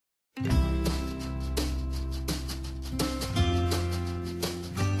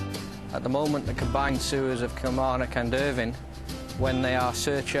At the moment, the combined sewers of Kilmarnock and Irvine, when they are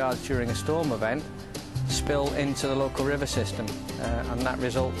surcharged during a storm event, spill into the local river system, and that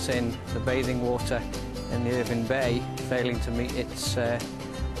results in the bathing water in the Irvine Bay failing to meet its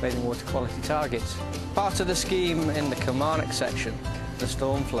bathing water quality targets. Part of the scheme in the Kilmarnock section, the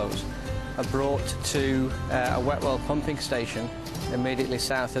Stormflows, are brought to a wet well pumping station immediately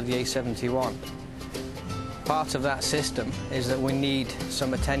south of the A71. Part of that system is that we need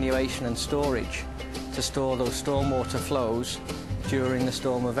some attenuation and storage to store those stormwater flows during the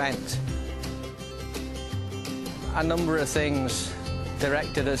storm event. A number of things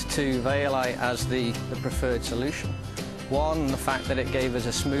directed us to Weholite as the preferred solution. One, the fact that it gave us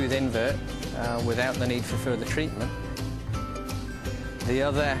a smooth invert without the need for further treatment. The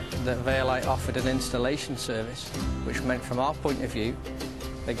other, that Weholite offered an installation service, which meant from our point of view,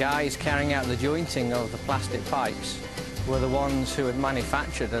 the guys carrying out the jointing of the plastic pipes were the ones who had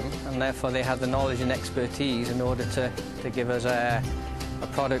manufactured them, and therefore they had the knowledge and expertise in order to give us a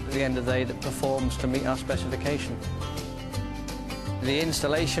product at the end of the day that performs to meet our specification. The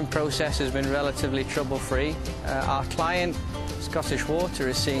installation process has been relatively trouble-free. Our client, Scottish Water,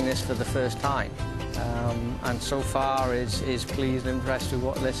 is seeing this for the first time, and so far is pleased and impressed with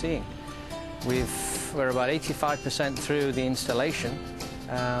what they're seeing. We're about 85% through the installation,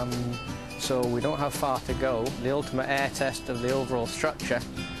 so we don't have far to go. The ultimate air test of the overall structure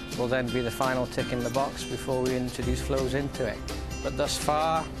will then be the final tick in the box before we introduce flows into it. But thus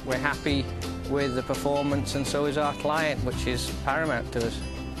far, we're happy with the performance, and so is our client, which is paramount to us.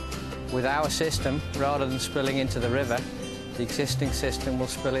 With our system, rather than spilling into the river, the existing system will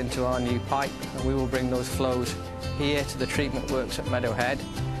spill into our new pipe, and we will bring those flows here to the treatment works at Meadowhead,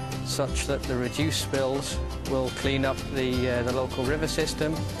 such that the reduced spills will clean up the local river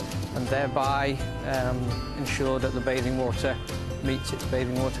system and thereby ensure that the bathing water meets its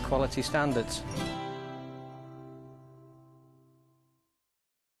bathing water quality standards.